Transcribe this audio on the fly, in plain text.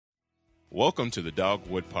Welcome to the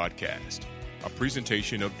Dogwood Podcast, a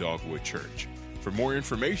presentation of Dogwood Church. For more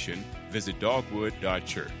information, visit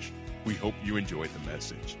dogwood.church. We hope you enjoyed the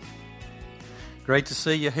message. Great to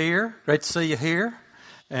see you here.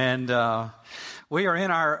 And we are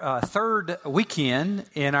in our third weekend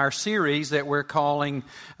in our series that we're calling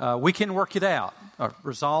We Can Work It Out,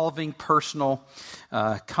 Resolving Personal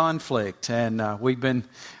Conflict. And we've been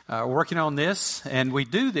working on this, and we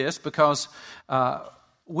do this because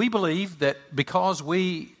we believe that because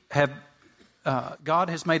we have, God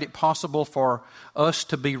has made it possible for us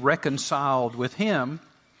to be reconciled with Him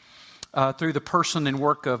through the person and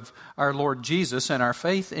work of our Lord Jesus and our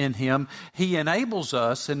faith in Him. He enables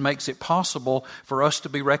us and makes it possible for us to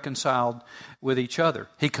be reconciled with each other.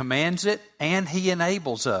 He commands it and He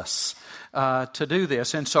enables us to do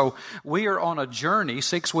this. And so we are on a journey,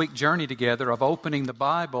 6-week journey together of opening the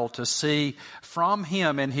Bible to see from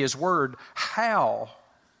Him and His Word how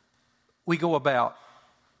we go about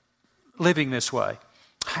living this way,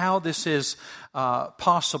 how this is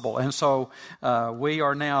possible. And so we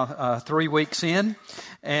are now 3 weeks in,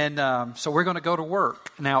 and so we're going to go to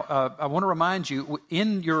work. Now, I want to remind you,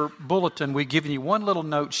 in your bulletin, we've given you one little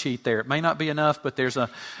note sheet there. It may not be enough, but there's a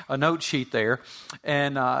note sheet there.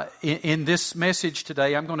 And in this message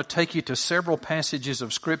today, I'm going to take you to several passages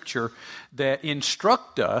of Scripture that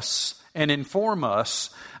instruct us and inform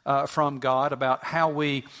us from God about how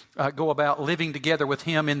we go about living together with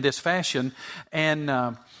Him in this fashion.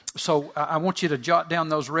 And so I want you to jot down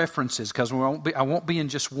those references, because I won't be in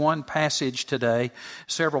just one passage today,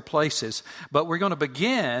 several places. But we're going to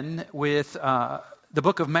begin with the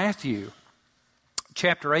book of Matthew,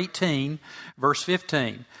 chapter 18, verse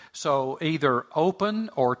 15. So either open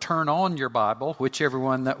or turn on your Bible, whichever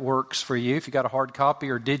one that works for you. If you got a hard copy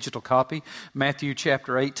or digital copy, Matthew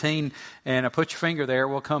chapter 18, and put your finger there.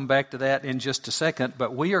 We'll come back to that in just a second.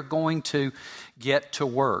 But we are going to get to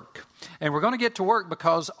work. And we're going to get to work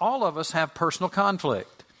because all of us have personal conflict.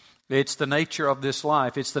 It's the nature of this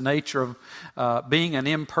life. It's the nature of being an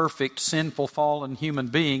imperfect, sinful, fallen human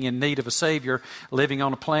being in need of a Savior, living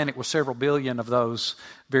on a planet with several billion of those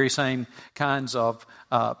very same kinds of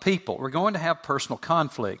people. We're going to have personal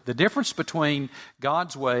conflict. The difference between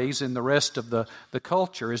God's ways and the rest of the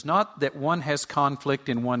culture is not that one has conflict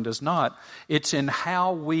and one does not. It's in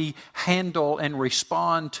how we handle and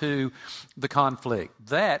respond to the conflict.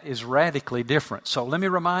 That is radically different. So let me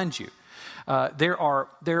remind you. There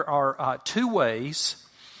are two ways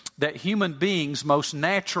that human beings most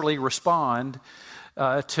naturally respond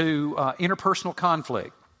to interpersonal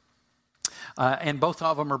conflict, and both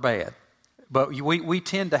of them are bad. But we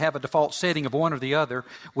tend to have a default setting of one or the other.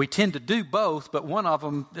 We tend to do both, but one of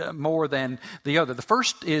them more than the other. The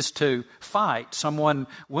first is to fight. Someone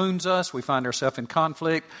wounds us. We find ourselves in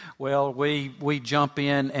conflict. Well, we jump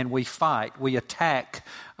in and we fight. We attack.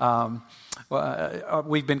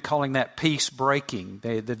 We've been calling that peace breaking.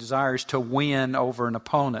 The desire is to win over an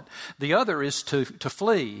opponent. The other is to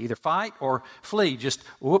flee, either fight or flee. Just,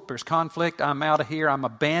 there's conflict, I'm out of here, I'm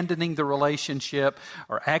abandoning the relationship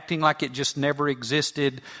or acting like it just never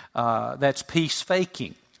existed. That's peace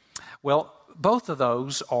faking. Well, both of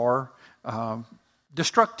those are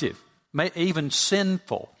destructive, even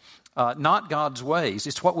sinful, not God's ways.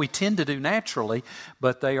 It's what we tend to do naturally,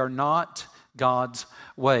 but they are not God's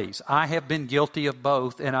ways. I have been guilty of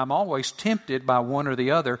both, and I'm always tempted by one or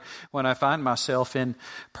the other when I find myself in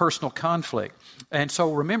personal conflict. And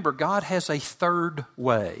so remember, God has a third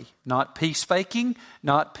way, not peace faking,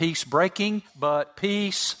 not peace breaking, but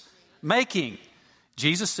peace making.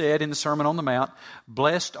 Jesus said in the Sermon on the Mount,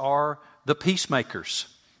 "Blessed are the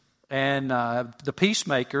peacemakers." And the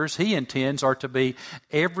peacemakers, He intends, are to be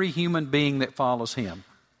every human being that follows Him.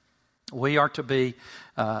 We are to be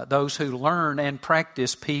those who learn and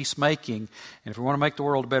practice peacemaking. And if we want to make the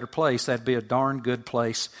world a better place, that'd be a darn good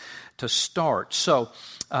place to start. So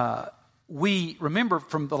we remember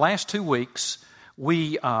from the last 2 weeks,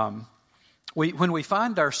 when we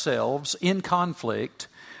find ourselves in conflict,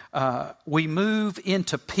 we move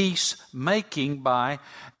into peacemaking by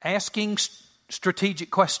asking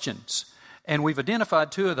strategic questions. And we've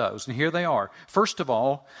identified 2 of those, and here they are. First of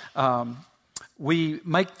all, we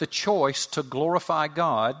make the choice to glorify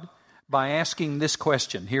God by asking this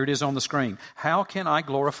question. Here it is on the screen. How can I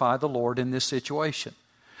glorify the Lord in this situation?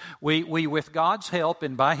 We, with God's help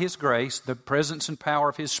and by His grace, the presence and power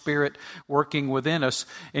of His Spirit working within us,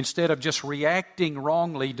 instead of just reacting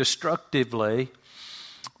wrongly, destructively,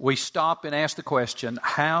 we stop and ask the question,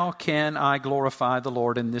 how can I glorify the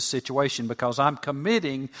Lord in this situation? Because I'm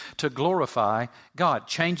committing to glorify God.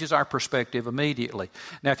 Changes our perspective immediately.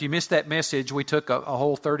 Now, if you missed that message, we took a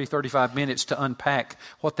whole 30, 35 minutes to unpack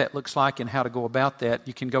what that looks like and how to go about that.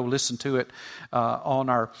 You can go listen to it on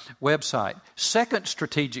our website. Second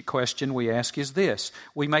strategic question we ask is this.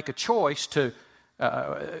 We make a choice to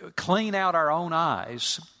clean out our own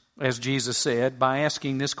eyes, as Jesus said, by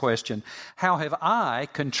asking this question, how have I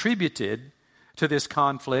contributed to this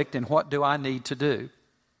conflict and what do I need to do?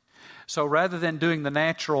 So rather than doing the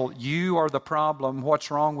natural, you are the problem,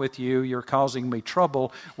 what's wrong with you, you're causing me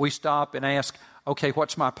trouble, we stop and ask, okay,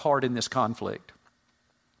 what's my part in this conflict?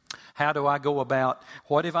 How do I go about,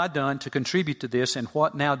 what have I done to contribute to this, and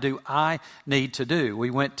what now do I need to do?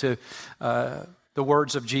 We went to the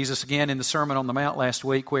words of Jesus again in the Sermon on the Mount last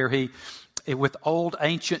week, where he, with old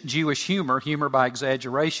ancient Jewish humor by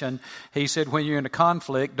exaggeration, he said, when you're in a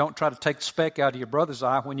conflict, don't try to take the speck out of your brother's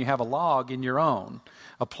eye when you have a log in your own,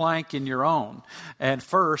 a plank in your own. And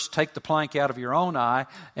first, take the plank out of your own eye,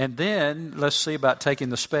 and then let's see about taking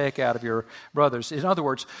the speck out of your brother's. In other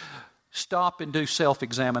words, stop and do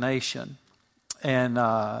self-examination and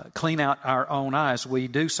clean out our own eyes. We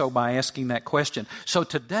do so by asking that question. So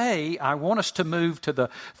today, I want us to move to the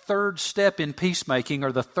third step in peacemaking,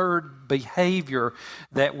 or the third behavior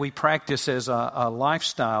that we practice as a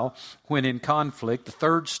lifestyle when in conflict, the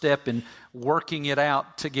third step in working it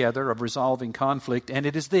out together of resolving conflict, and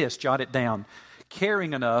it is this, jot it down,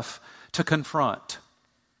 caring enough to confront.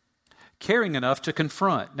 Caring enough to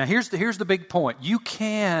confront. Now here's the big point. You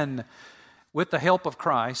can, with the help of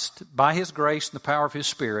Christ, by His grace and the power of His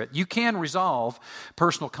Spirit, you can resolve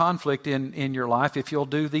personal conflict in your life if you'll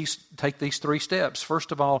take these three steps.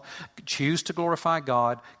 First of all, choose to glorify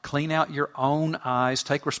God, clean out your own eyes,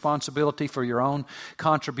 take responsibility for your own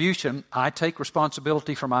contribution. I take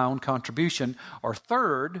responsibility for my own contribution. Or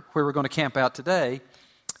third, where we're going to camp out today,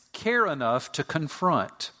 care enough to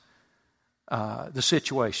confront the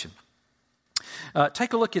situation.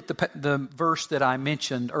 Take a look at the verse that I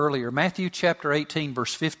mentioned earlier, Matthew chapter 18,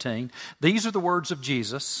 verse 15. These are the words of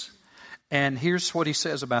Jesus, and here's what He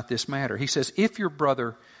says about this matter. He says, if your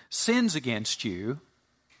brother sins against you,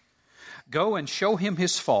 go and show him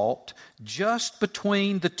his fault just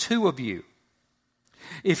between the two of you.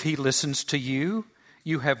 If he listens to you,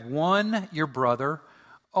 you have won your brother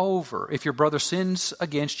over. If your brother sins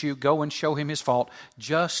against you, go and show him his fault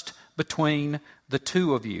just between the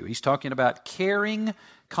two of you. He's talking about caring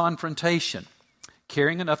confrontation,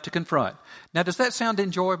 caring enough to confront. Now, does that sound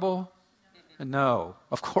enjoyable? No,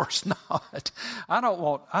 of course not. I don't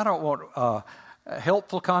want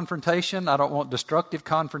helpful confrontation. I don't want destructive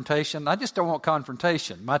confrontation. I just don't want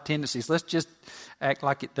confrontation. My tendency is let's just act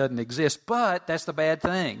like it doesn't exist. But that's the bad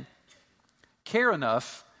thing. Care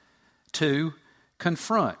enough to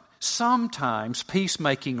confront. Sometimes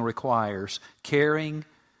peacemaking requires caring,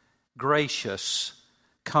 gracious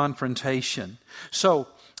confrontation. So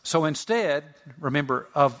instead, remember,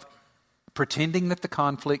 of pretending that the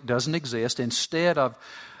conflict doesn't exist, instead of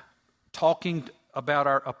talking about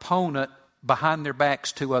our opponent behind their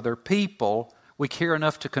backs to other people, we care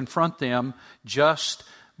enough to confront them just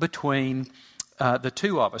between the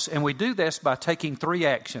two of us. And we do this by taking three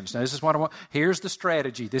actions. Now, this is what I want. Here's the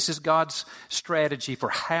strategy. This is God's strategy for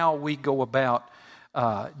how we go about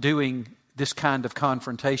doing this kind of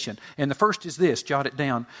confrontation. And the first is this, jot it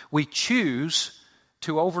down. We choose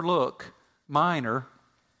to overlook minor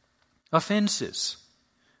offenses.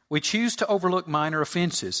 We choose to overlook minor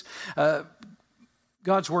offenses.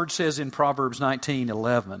 God's Word says in Proverbs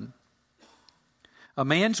 19:11, a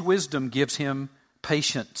man's wisdom gives him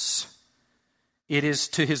patience. It is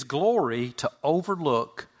to his glory to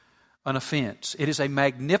overlook an offense. It is a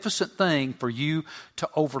magnificent thing for you to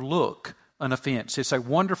overlook an offense. It's a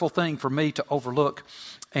wonderful thing for me to overlook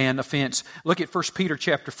an offense. Look at 1 Peter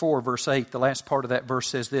chapter 4, verse 8. The last part of that verse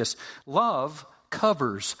says this, love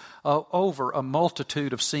covers over a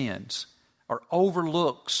multitude of sins, or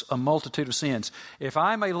overlooks a multitude of sins. If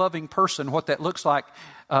I'm a loving person, what that looks like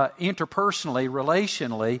interpersonally,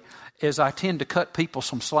 relationally, is I tend to cut people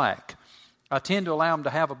some slack. I tend to allow them to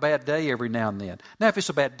have a bad day every now and then. Now, if it's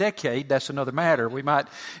a bad decade, that's another matter. We might,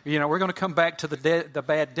 we're going to come back to the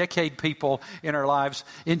bad decade people in our lives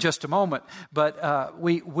in just a moment. But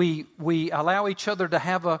we allow each other to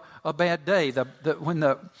have a bad day. When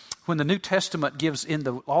the New Testament gives in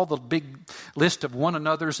all the big list of one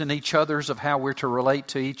another's and each other's of how we're to relate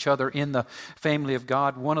to each other in the family of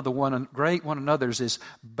God, one of the great one another's is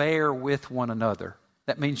bear with one another.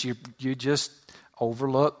 That means you just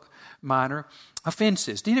overlook minor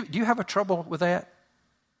offenses. Do you have a trouble with that?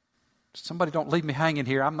 Somebody don't leave me hanging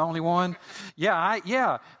here. I'm the only one.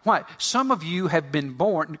 Yeah. Why? Some of you have been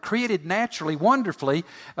born, created naturally, wonderfully,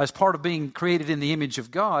 as part of being created in the image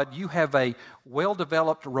of God. You have a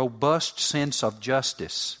well-developed, robust sense of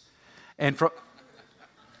justice. And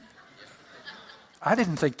I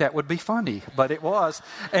didn't think that would be funny, but it was.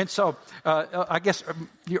 And so I guess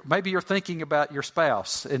maybe you're thinking about your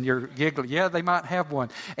spouse and you're giggling. Yeah, they might have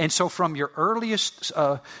one. And so from your earliest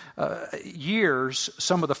years,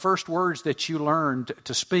 some of the first words that you learned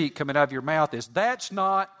to speak coming out of your mouth is, "That's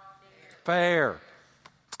not fair."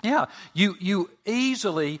 Yeah, you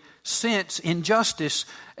easily sense injustice,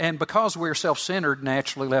 and because we're self-centered,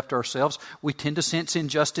 naturally left to ourselves, we tend to sense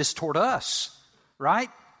injustice toward us,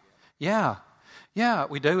 right? Yeah,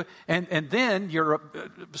 we do. And then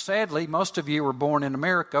sadly, most of you were born in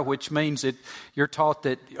America, which means that you're taught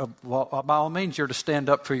that, by all means, you're to stand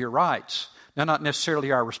up for your rights. Now, not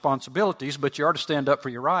necessarily our responsibilities, but you are to stand up for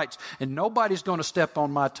your rights. And nobody's going to step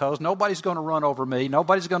on my toes. Nobody's going to run over me.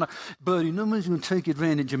 Nobody's going to take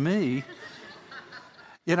advantage of me.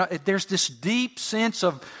 You know, there's this deep sense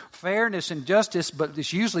of fairness and justice, but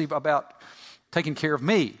it's usually about taking care of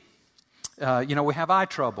me. We have eye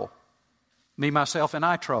trouble. Me, myself, and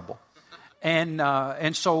I trouble.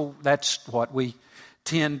 And so that's what we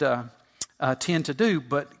tend to do.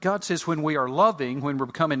 But God says when we are loving, when we're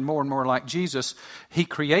becoming more and more like Jesus, He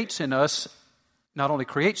creates in us, not only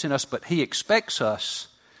creates in us, but He expects us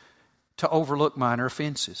to overlook minor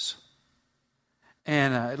offenses.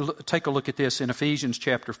 And take a look at this in Ephesians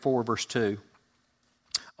chapter 4, verse 2.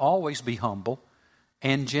 Always be humble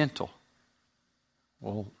and gentle.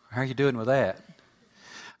 Well, how are you doing with that?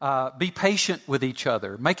 Be patient with each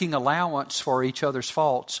other, making allowance for each other's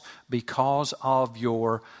faults because of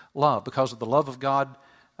your love, because of the love of God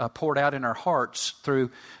poured out in our hearts through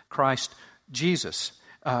Christ Jesus.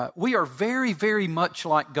 We are very, very much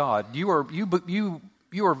like God. You are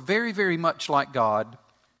very, very much like God.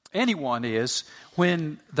 Anyone is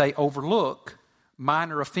when they overlook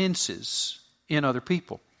minor offenses in other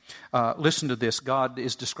people. Listen to this. God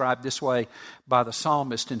is described this way by the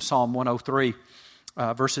psalmist in Psalm 103.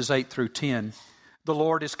 Verses 8 through 10. The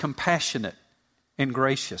Lord is compassionate and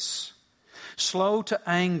gracious, slow to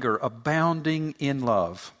anger, abounding in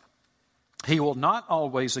love. He will not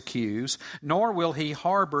always accuse, nor will He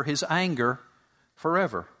harbor His anger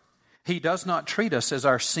forever. He does not treat us as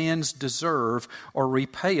our sins deserve or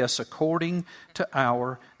repay us according to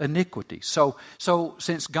our iniquity. So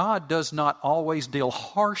since God does not always deal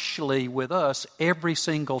harshly with us every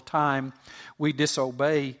single time we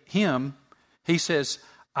disobey Him, He says,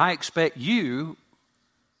 I expect you,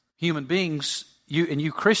 human beings,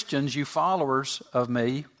 you Christians, you followers of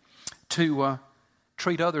me, to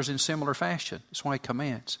treat others in similar fashion. That's why He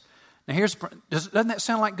commands. Now doesn't that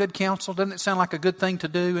sound like good counsel? Doesn't it sound like a good thing to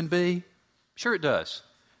do and be? Sure it does.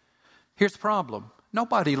 Here's the problem.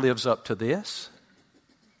 Nobody lives up to this.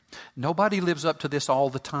 Nobody lives up to this all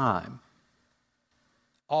the time.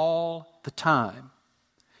 All the time.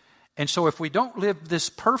 And so if we don't live this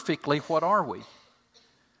perfectly, what are we?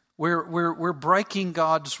 We're breaking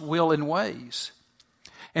God's will and ways.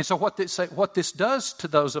 And so what this does to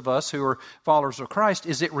those of us who are followers of Christ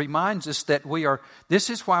is it reminds us that this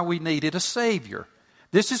is why we needed a Savior.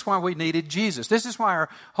 This is why we needed Jesus. This is why our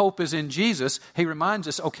hope is in Jesus. He reminds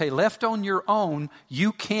us, okay, left on your own,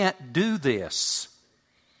 you can't do this.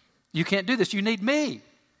 You can't do this. You need me.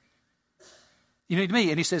 You need me.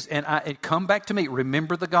 And He says, and come back to me.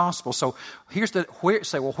 Remember the gospel. So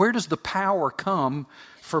where does the power come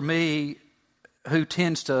for me who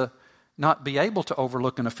tends to not be able to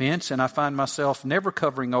overlook an offense, and I find myself never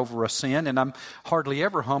covering over a sin, and I'm hardly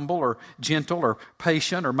ever humble or gentle or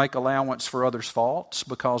patient or make allowance for others' faults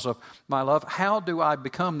because of my love? How do I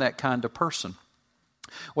become that kind of person?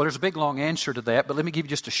 Well, there's a big, long answer to that, but let me give you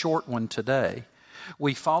just a short one today.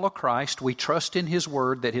 We follow Christ. We trust in His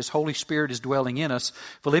Word that His Holy Spirit is dwelling in us.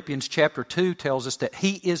 Philippians chapter 2 tells us that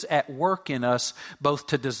He is at work in us both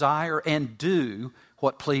to desire and do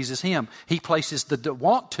what pleases Him. He places the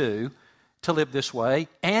want to live this way,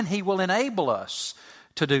 and He will enable us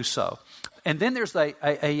to do so. And then there's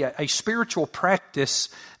a spiritual practice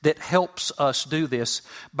that helps us do this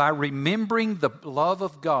by remembering the love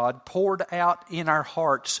of God poured out in our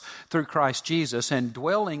hearts through Christ Jesus and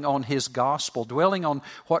dwelling on His gospel, dwelling on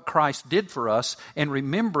what Christ did for us, and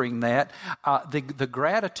remembering that the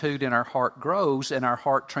gratitude in our heart grows and our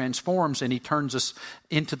heart transforms, and He turns us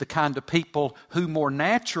into the kind of people who more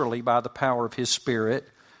naturally, by the power of His Spirit,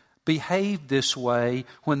 behave this way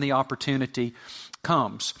when the opportunity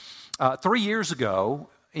comes. 3 years ago,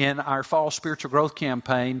 in our fall spiritual growth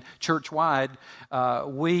campaign, church-wide,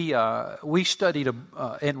 we studied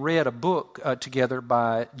and read a book together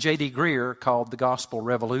by J.D. Greear called The Gospel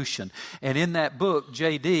Revolution. And in that book,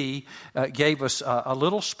 J.D. Gave us a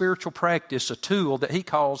little spiritual practice, a tool that he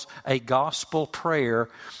calls a gospel prayer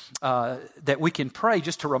that we can pray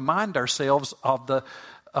just to remind ourselves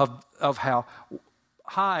of how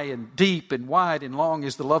high and deep and wide and long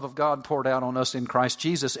is the love of God poured out on us in Christ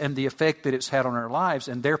Jesus, and the effect that it's had on our lives,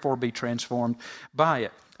 and therefore be transformed by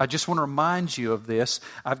it. I just want to remind you of this.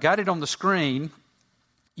 I've got it on the screen.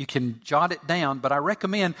 You can jot it down, but I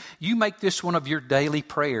recommend you make this one of your daily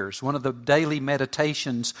prayers, one of the daily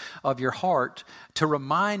meditations of your heart, to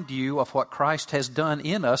remind you of what Christ has done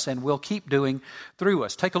in us and will keep doing through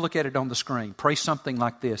us. Take a look at it on the screen. Pray something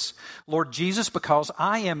like this. Lord Jesus, because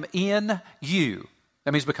I am in you.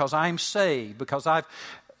 That means because I'm saved, because I've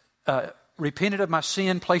repented of my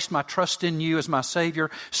sin, placed my trust in you as my Savior,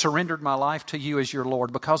 surrendered my life to you as your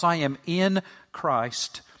Lord. Because I am in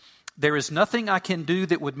Christ, there is nothing I can do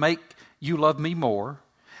that would make you love me more,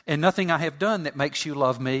 and nothing I have done that makes you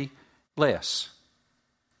love me less.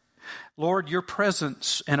 Lord, your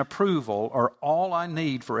presence and approval are all I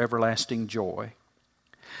need for everlasting joy.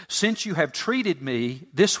 Since you have treated me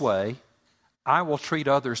this way, I will treat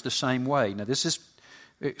others the same way. Now,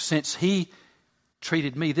 since he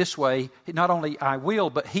treated me this way, not only I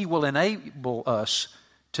will, but he will enable us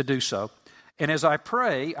to do so. And as I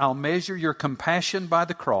pray, I'll measure your compassion by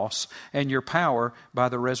the cross and your power by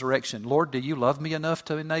the resurrection. Lord, do you love me enough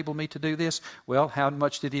to enable me to do this? Well, how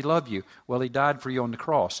much did he love you? Well, he died for you on the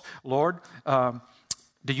cross. Lord,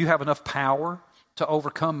 do you have enough power to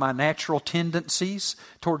overcome my natural tendencies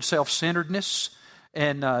toward self-centeredness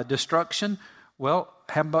and destruction? Well,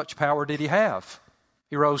 how much power did he have?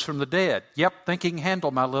 He rose from the dead. Yep, think he can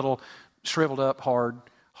handle my little shriveled up hard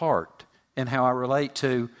heart and how I relate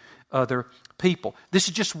to other people. This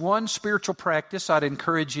is just one spiritual practice I'd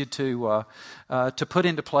encourage you to put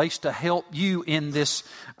into place to help you in this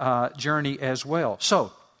journey as well.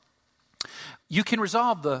 So, you can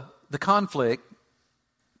resolve the conflict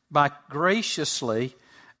by graciously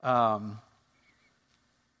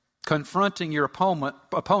confronting your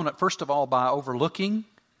opponent, first of all, by overlooking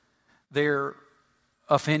their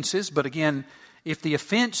offenses. But again, if the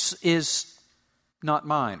offense is not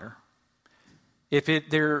minor, if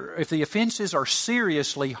the offenses are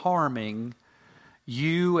seriously harming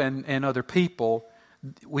you and other people,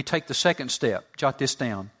 we take the second step. Jot this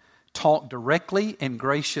down. Talk directly and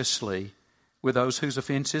graciously with those whose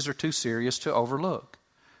offenses are too serious to overlook.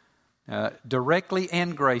 Directly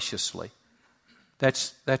and graciously.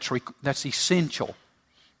 That's essential.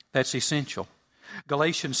 That's essential.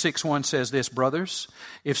 Galatians 6:1 says this, brothers,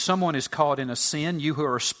 if someone is caught in a sin, you who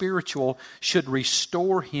are spiritual should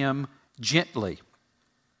restore him gently.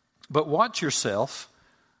 But watch yourself,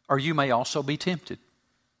 or you may also be tempted.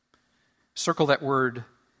 Circle that word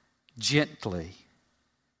gently.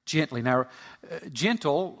 Gently. Now,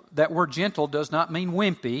 gentle, that word gentle does not mean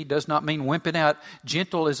wimpy, does not mean wimping out.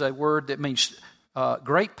 Gentle is a word that means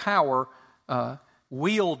great power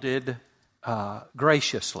wielded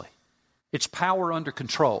graciously. It's power under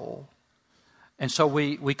control. And so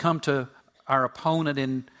we come to our opponent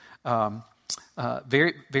in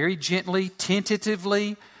very, very gently,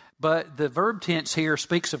 tentatively, but the verb tense here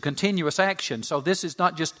speaks of continuous action. So this is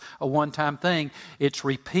not just a one-time thing. It's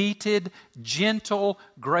repeated, gentle,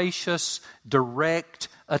 gracious, direct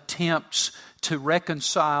attempts to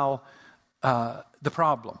reconcile the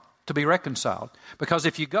problem, to be reconciled. Because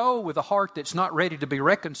if you go with a heart that's not ready to be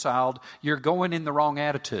reconciled, you're going in the wrong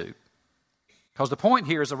attitude. Because the point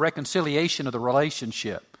here is a reconciliation of the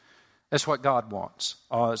relationship. That's what God wants.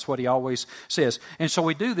 That's what He always says. And so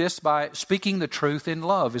we do this by speaking the truth in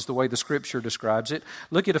love, is the way the Scripture describes it.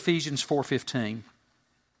 Look at Ephesians 4:15.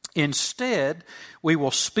 Instead, we will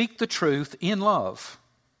speak the truth in love,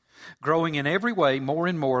 growing in every way more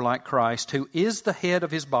and more like Christ, who is the head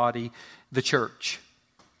of His body, the church.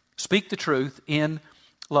 Speak the truth in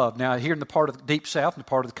love. Now, here in the part of the Deep South, in the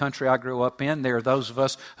part of the country I grew up in, there are those of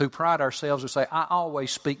us who pride ourselves and say, I always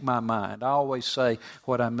speak my mind. I always say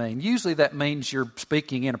what I mean. Usually that means you're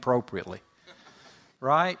speaking inappropriately.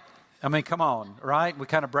 Right? I mean, come on, right? We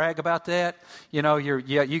kind of brag about that. You know,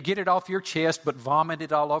 you get it off your chest, but vomit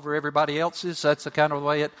it all over everybody else's. That's the kind of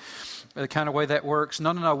way that works.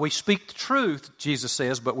 No. We speak the truth, Jesus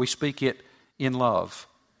says, but we speak it in love,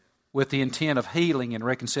 with the intent of healing and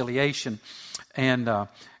reconciliation and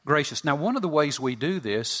gracious. Now, one of the ways we do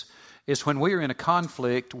this is when we are in a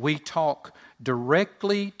conflict, we talk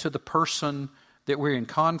directly to the person that we're in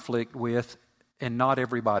conflict with and not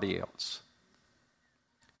everybody else.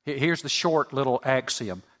 Here's the short little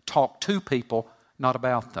axiom. Talk to people, not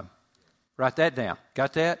about them. Write that down.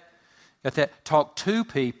 Got that? Got that? Talk to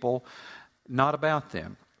people, not about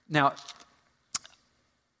them. Now,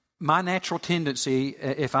 my natural tendency,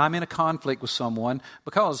 if I'm in a conflict with someone,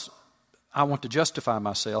 because I want to justify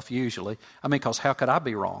myself usually, because how could I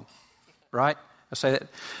be wrong? Right? I say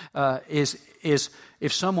that, is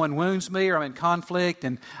if someone wounds me or I'm in conflict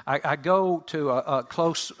and I go to a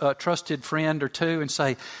close trusted friend or two and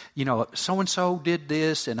say, so-and-so did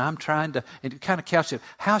this and I'm trying to, and kind of couch it,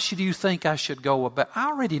 how should you think I should go about, I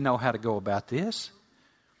already know how to go about this.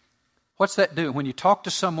 What's that do? When you talk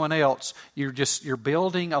to someone else, you're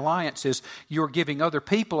building alliances. You're giving other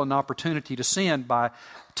people an opportunity to sin by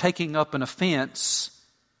taking up an offense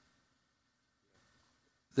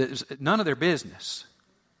that is none of their business.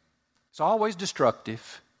 It's always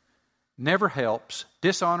destructive, never helps,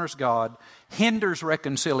 dishonors God, hinders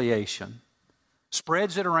reconciliation,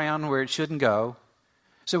 spreads it around where it shouldn't go.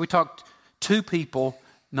 So we talk to people,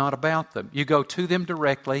 not about them. You go to them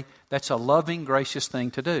directly. That's a loving, gracious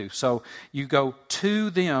thing to do. So you go to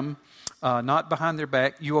them, not behind their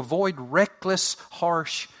back. You avoid reckless,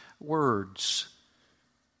 harsh words.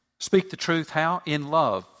 Speak the truth how? In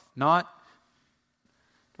love, not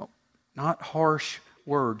harsh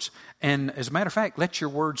words. And as a matter of fact, let your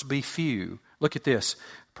words be few. Look at this.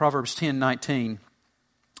 Proverbs 10:19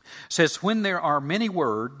 says, when there are many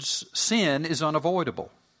words, sin is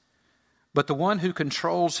unavoidable. But the one who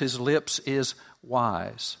controls his lips is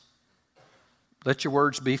wise. Let your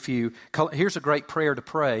words be few. Here's a great prayer to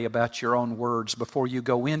pray about your own words before you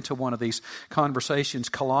go into one of these conversations.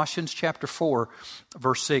 Colossians chapter 4,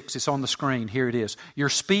 verse 6. It's on the screen. Here it is. Your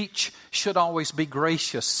speech should always be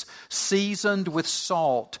gracious, seasoned with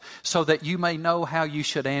salt, so that you may know how you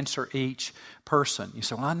should answer each person. You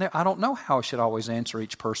say, well, I don't know how I should always answer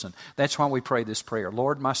each person. That's why we pray this prayer.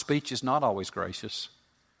 Lord, my speech is not always gracious.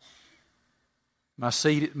 My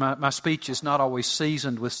speech is not always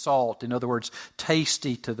seasoned with salt. In other words,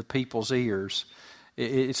 tasty to the people's ears.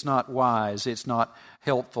 It's not wise. It's not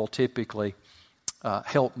helpful typically.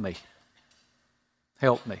 Help me.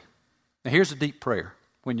 Help me. Now here's a deep prayer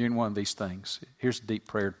when you're in one of these things. Here's a deep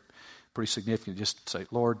prayer, pretty significant. Just say,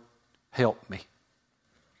 Lord, help me.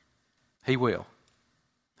 He will.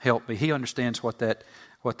 Help me. He understands what that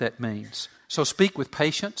means. So speak with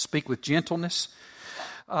patience. Speak with gentleness.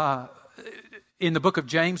 In the book of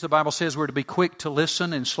James, the Bible says we're to be quick to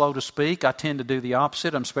listen and slow to speak. I tend to do the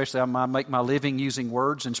opposite. I make my living using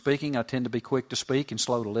words and speaking. I tend to be quick to speak and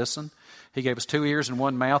slow to listen. He gave us 2 ears and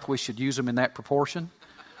 1 mouth. We should use them in that proportion.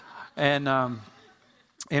 And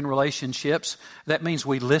in relationships, that means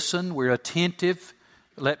we listen. We're attentive.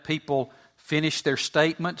 Let people finish their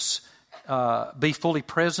statements. Be fully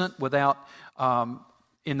present without,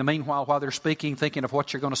 in the meanwhile, while they're speaking, thinking of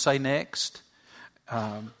what you're going to say next.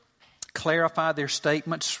 Clarify their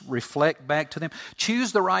statements, reflect back to them.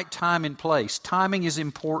 Choose the right time and place. Timing is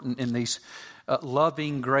important in these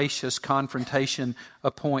loving, gracious confrontation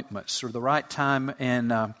appointments, or the right time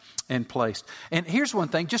and place. And here's one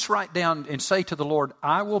thing, just write down and say to the Lord,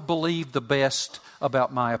 I will believe the best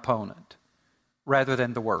about my opponent rather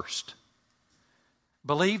than the worst.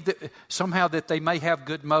 Believe that somehow that they may have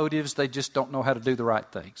good motives, they just don't know how to do the right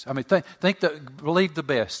things. Believe the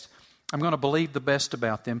best. I'm going to believe the best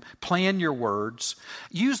about them. Plan your words.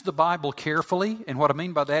 Use the Bible carefully. And what I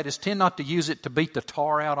mean by that is tend not to use it to beat the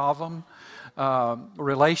tar out of them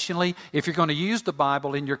relationally. If you're going to use the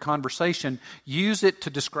Bible in your conversation, use it to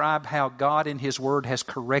describe how God in His Word has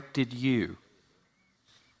corrected you.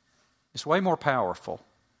 It's way more powerful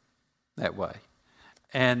that way.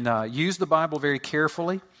 And use the Bible very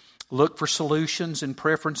carefully. Look for solutions and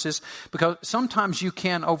preferences, because sometimes you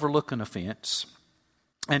can overlook an offense.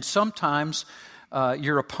 And sometimes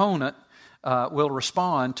your opponent will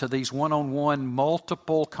respond to these one-on-one,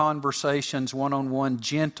 multiple conversations, one-on-one,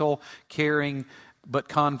 gentle, caring, but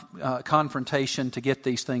confrontation to get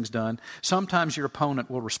these things done. Sometimes your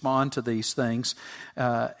opponent will respond to these things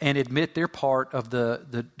and admit they're part of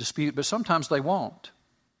the dispute, but sometimes they won't.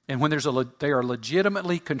 And when they are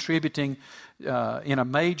legitimately contributing in a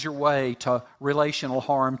major way to relational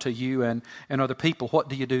harm to you and other people, what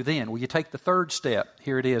do you do then? Well, you take the third step.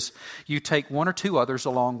 Here it is. You take 1 or 2 others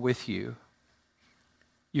along with you.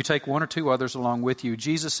 You take 1 or 2 others along with you.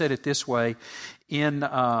 Jesus said it this way in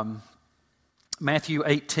Matthew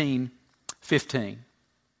 18:15.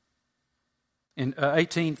 In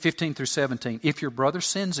 18:15 through 17. If your brother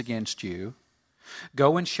sins against you,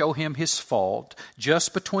 Go and show him his fault,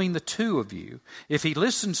 just between the two of you. If he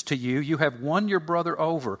listens to you, you have won your brother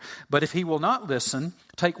over. But if he will not listen,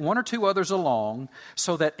 take one or two others along,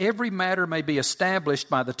 so that every matter may be established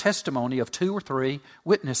by the testimony of 2 or 3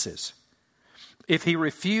 witnesses. If he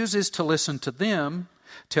refuses to listen to them,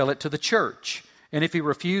 tell it to the church. And if he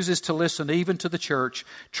refuses to listen even to the church,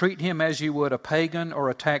 treat him as you would a pagan or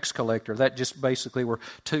a tax collector. That just basically were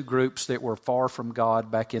 2 groups that were far from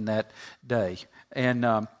God back in that day. And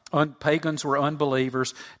pagans were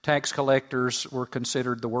unbelievers. Tax collectors were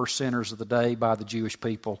considered the worst sinners of the day by the Jewish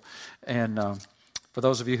people. And for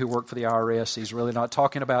those of you who work for the IRS, he's really not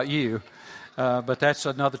talking about you. But that's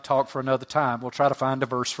another talk for another time. We'll try to find a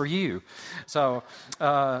verse for you. So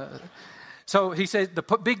he said the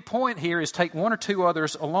big point here is take 1 or 2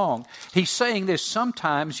 others along. He's saying this,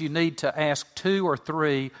 sometimes you need to ask 2 or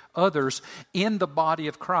 3 others in the body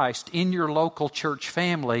of Christ, in your local church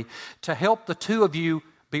family, to help the 2 of you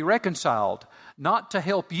be reconciled, not to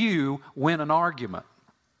help you win an argument.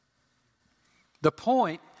 The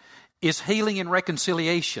point is healing and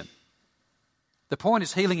reconciliation. The point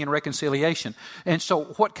is healing and reconciliation. And so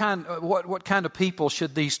what kind of people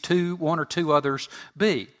should these 1 or 2 others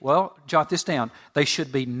be? Well, jot this down. They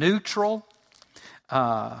should be neutral,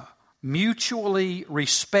 mutually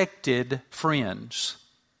respected friends.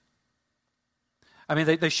 I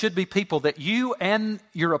mean, they should be people that you and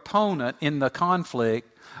your opponent in the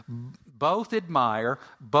conflict both admire,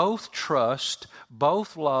 both trust,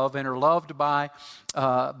 both love, and are loved by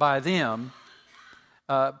them.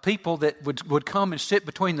 People that would come and sit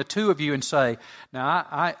between the 2 of you and say, now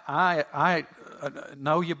I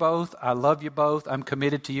know you both, I love you both, I'm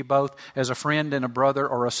committed to you both as a friend and a brother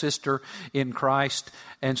or a sister in Christ.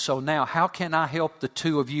 And so now, how can I help the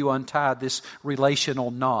 2 of you untie this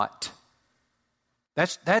relational knot?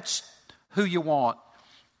 That's who you want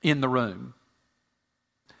in the room.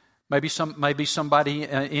 Maybe somebody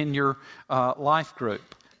in your life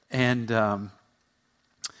group, and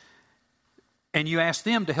you ask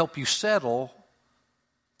them to help you settle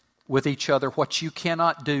with each other what you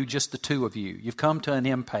cannot do, just the 2 of you. You've come to an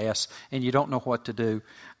impasse and you don't know what to do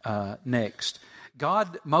next.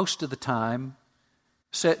 God, most of the time,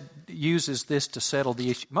 uses this to settle the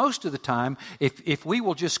issue. Most of the time, if we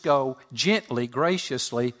will just go gently,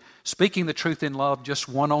 graciously, speaking the truth in love, just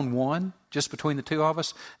one-on-one, just between the 2 of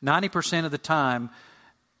us, 90% of the time,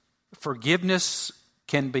 forgiveness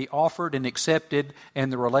can be offered and accepted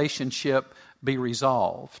and the relationship be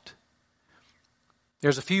resolved.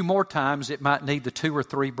 There's a few more times it might need the 2 or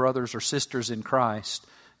 3 brothers or sisters in Christ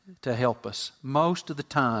to help us. Most of the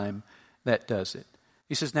time, that does it.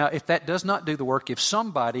 He says, now, if that does not do the work, if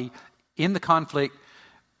somebody in the conflict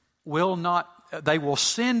they will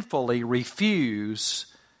sinfully refuse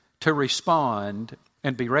to respond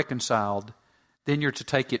and be reconciled, then you're to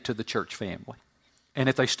take it to the church family. And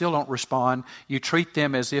if they still don't respond, you treat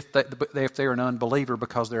them as if they're an unbeliever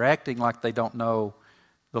because they're acting like they don't know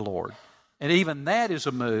the Lord. And even that is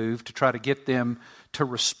a move to try to get them to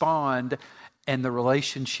respond and the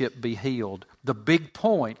relationship be healed. The big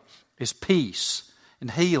point is peace and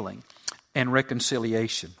healing and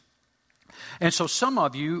reconciliation. And so some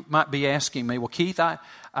of you might be asking me, well, Keith,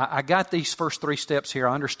 I got these first 3 steps here.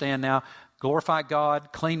 I understand now. Glorify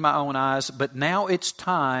God, clean my own eyes. But now it's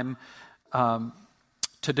time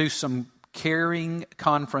to do some caring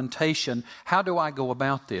confrontation. How do I go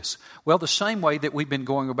about this? Well, the same way that we've been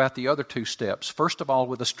going about the other 2 steps. First of all,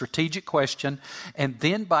 with a strategic question, and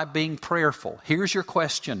then by being prayerful. Here's your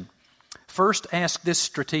question. First, ask this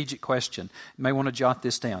strategic question. You may want to jot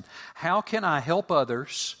this down. How can I help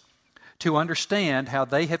others to understand how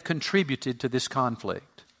they have contributed to this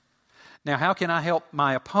conflict? Now, how can I help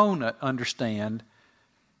my opponent understand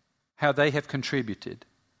how they have contributed?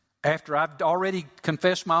 After I've already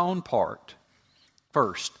confessed my own part,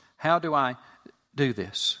 first, how do I do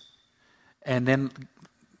this? And then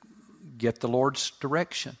get the Lord's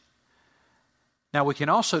direction. Now, we can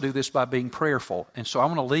also do this by being prayerful. And so I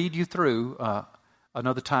want to lead you through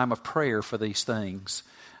another time of prayer for these things.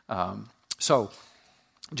 So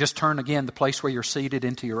just turn again the place where you're seated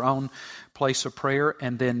into your own place of prayer.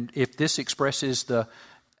 And then if this expresses the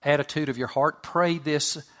attitude of your heart, pray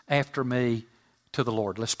this after me to the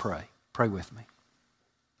Lord. Let's pray. Pray with me.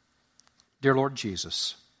 Dear Lord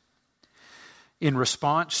Jesus, in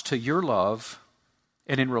response to your love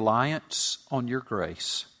and in reliance on your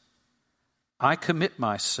grace, I commit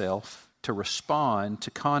myself to respond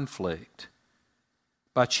to conflict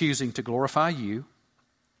by choosing to glorify you,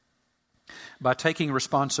 by taking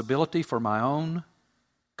responsibility for my own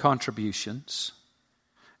contributions,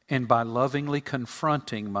 and by lovingly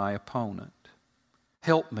confronting my opponent.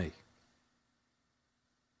 Help me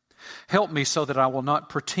Help me so that I will not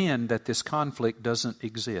pretend that this conflict doesn't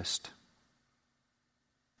exist.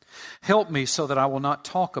 Help me so that I will not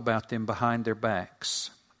talk about them behind their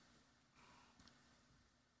backs.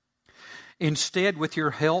 Instead, with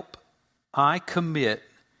your help, I commit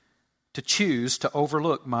to choose to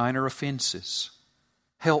overlook minor offenses.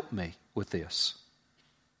 Help me with this.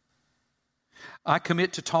 I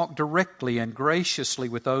commit to talk directly and graciously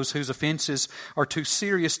with those whose offenses are too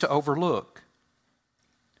serious to overlook.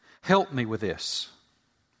 Help me with this.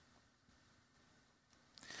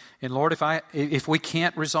 And Lord, if we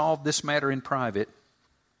can't resolve this matter in private,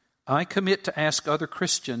 I commit to ask other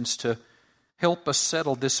Christians to help us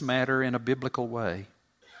settle this matter in a biblical way.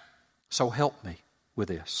 So help me with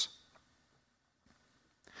this.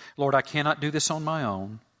 Lord, I cannot do this on my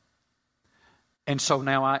own. And so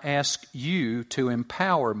now I ask you to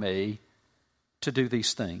empower me to do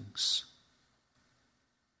these things.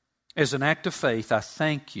 As an act of faith, I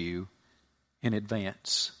thank you in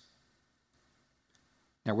advance.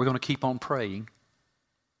 Now we're going to keep on praying.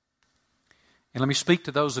 And let me speak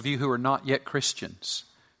to those of you who are not yet Christians.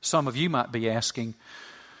 Some of you might be asking,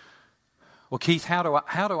 well, Keith, how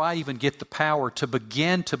do I even get the power to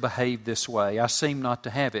begin to behave this way? I seem not to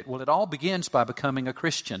have it. Well, it all begins by becoming a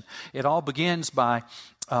Christian. It all begins by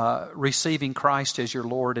receiving Christ as your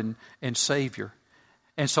Lord and Savior.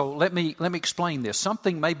 And so let me explain this.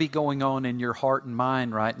 Something may be going on in your heart and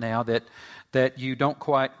mind right now that you don't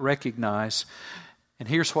quite recognize. And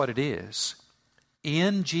here's what it is.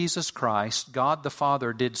 In Jesus Christ, God the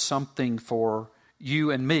Father did something for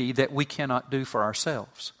you and me that we cannot do for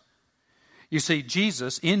ourselves. You see,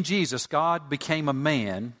 in Jesus, God became a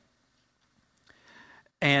man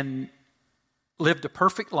and lived a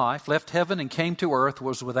perfect life, left heaven and came to earth,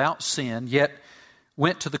 was without sin, yet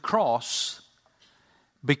went to the cross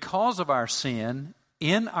because of our sin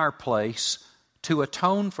in our place to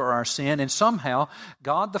atone for our sin. And somehow,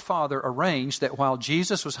 God the Father arranged that while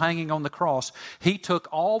Jesus was hanging on the cross, He took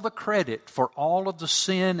all the credit for all of the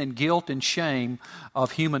sin and guilt and shame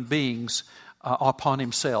of human beings upon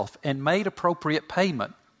Himself and made appropriate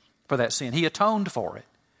payment for that sin. He atoned for it,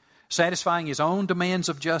 satisfying His own demands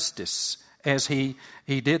of justice as He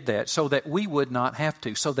did that, so that we would not have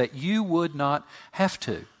to, so that you would not have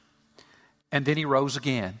to. And then He rose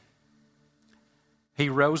again. He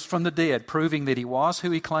rose from the dead, proving that He was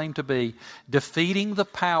who He claimed to be, defeating the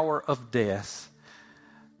power of death,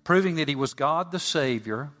 proving that He was God the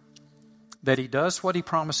Savior, that He does what He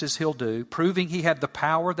promises He'll do, proving He had the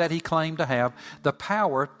power that He claimed to have, the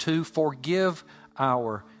power to forgive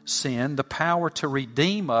our sin, the power to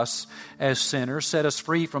redeem us as sinners, set us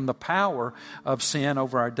free from the power of sin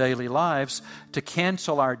over our daily lives, to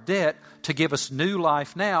cancel our debt, to give us new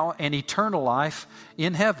life now and eternal life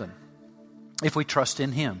in heaven, if we trust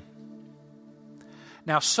in Him.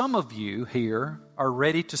 Now, some of you here are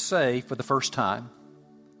ready to say for the first time,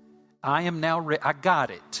 I am now I got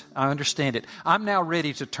it. I understand it. I'm now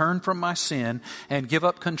ready to turn from my sin and give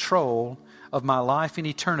up control of my life in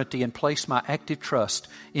eternity and place my active trust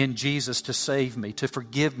in Jesus to save me, to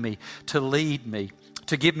forgive me, to lead me,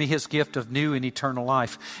 to give me His gift of new and eternal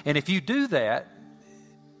life. And if you do that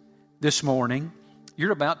this morning,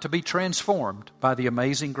 you're about to be transformed by the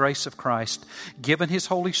amazing grace of Christ, given His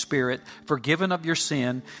Holy Spirit, forgiven of your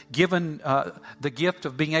sin, given the gift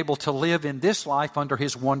of being able to live in this life under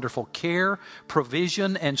His wonderful care,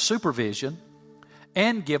 provision, and supervision,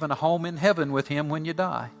 and given a home in heaven with Him when you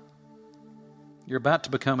die. You're about to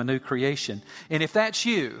become a new creation. And if that's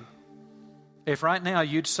you, if right now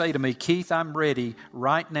you'd say to me, Keith, I'm ready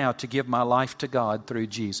right now to give my life to God through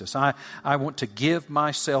Jesus. I want to give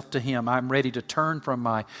myself to Him. I'm ready to turn from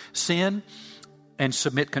my sin and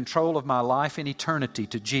submit control of my life in eternity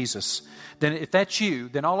to Jesus. Then if that's you,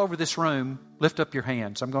 then all over this room, lift up your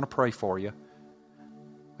hands. I'm going to pray for you.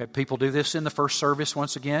 We had people do this in the first service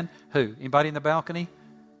once again. Who? Anybody in the balcony?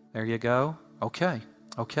 There you go. Okay.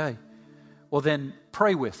 Well then,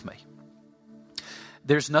 pray with me.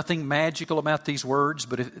 There's nothing magical about these words,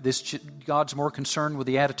 but if God's more concerned with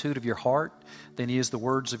the attitude of your heart than He is the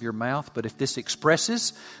words of your mouth. But if this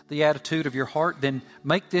expresses the attitude of your heart, then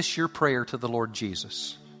make this your prayer to the Lord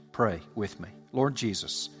Jesus. Pray with me. Lord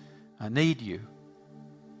Jesus, I need You.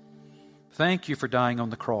 Thank You for dying on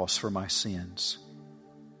the cross for my sins.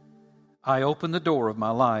 I open the door of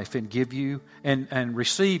my life and give You and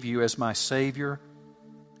receive You as my Savior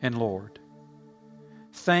and Lord.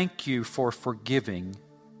 Thank You for forgiving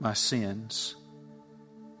my sins.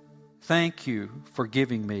 Thank You for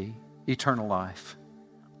giving me eternal life.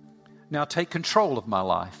 Now take control of my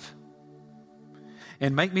life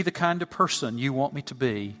and make me the kind of person You want me to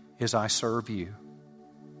be as I serve You.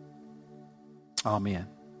 Amen.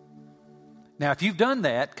 Now, if you've done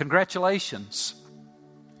that, congratulations.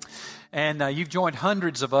 And you've joined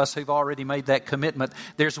hundreds of us who've already made that commitment.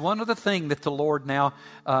 There's one other thing that the Lord now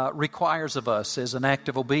requires of us as an act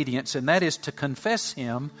of obedience, and that is to confess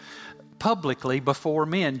Him publicly before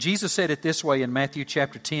men. Jesus said it this way in Matthew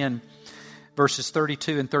chapter 10, verses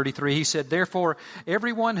 32 and 33. He said, "Therefore,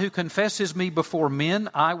 everyone who confesses me before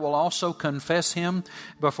men, I will also confess him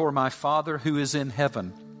before my Father who is in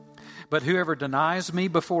heaven. But whoever denies me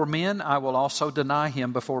before men, I will also deny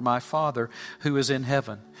him before my Father who is in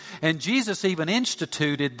heaven." And Jesus even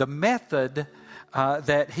instituted the method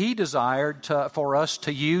that He desired for us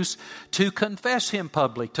to use to confess Him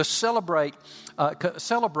publicly, to celebrate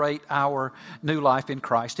our new life in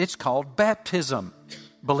Christ. It's called baptism,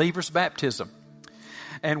 believer's baptism.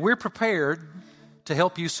 And we're prepared to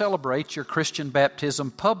help you celebrate your Christian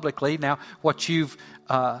baptism publicly. Now, what you've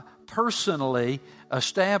personally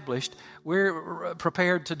established, we're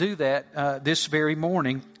prepared to do that this very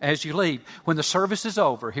morning as you leave. When the service is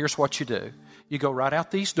over, here's what you do. You go right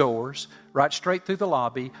out these doors, right straight through the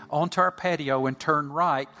lobby, onto our patio, and turn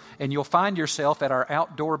right, and you'll find yourself at our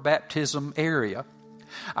outdoor baptism area.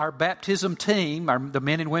 Our baptism team, the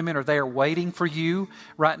men and women are there waiting for you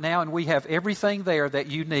right now, and we have everything there that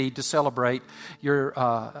you need to celebrate your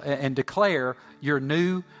and declare your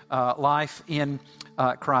new life in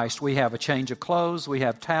Christ. We have a change of clothes, we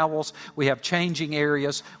have towels, we have changing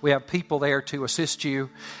areas, we have people there to assist you.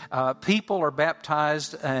 People are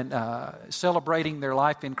baptized and celebrating their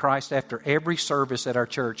life in Christ after every service at our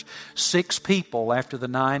church. 6 people after the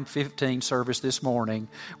 9:15 service this morning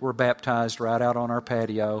were baptized right out on our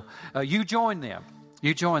patio. You join them.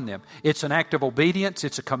 You join them. It's an act of obedience.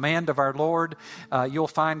 It's a command of our Lord. You'll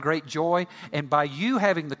find great joy. And by you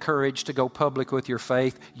having the courage to go public with your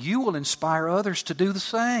faith, you will inspire others to do the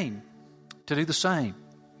same.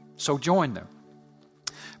 So join them.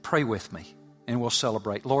 Pray with me, and we'll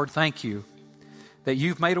celebrate. Lord, thank you that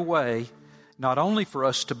you've made a way not only for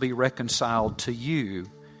us to be reconciled to you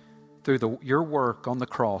through your work on the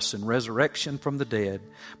cross and resurrection from the dead,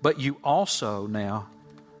 but you also now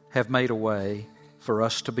have made a way for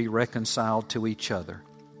us to be reconciled to each other.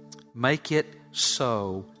 Make it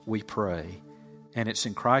so, we pray. And it's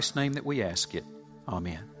in Christ's name that we ask it.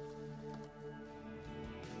 Amen.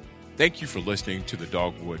 Thank you for listening to the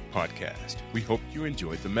Dogwood Podcast. We hope you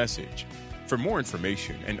enjoyed the message. For more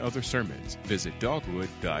information and other sermons, visit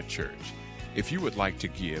dogwood.church. If you would like to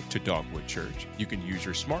give to Dogwood Church, you can use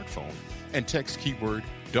your smartphone and text keyword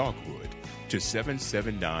Dogwood to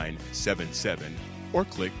 77977 or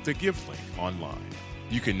click the Give link online.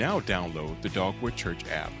 You can now download the Dogwood Church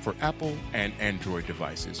app for Apple and Android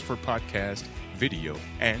devices for podcast, video,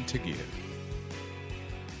 and to give.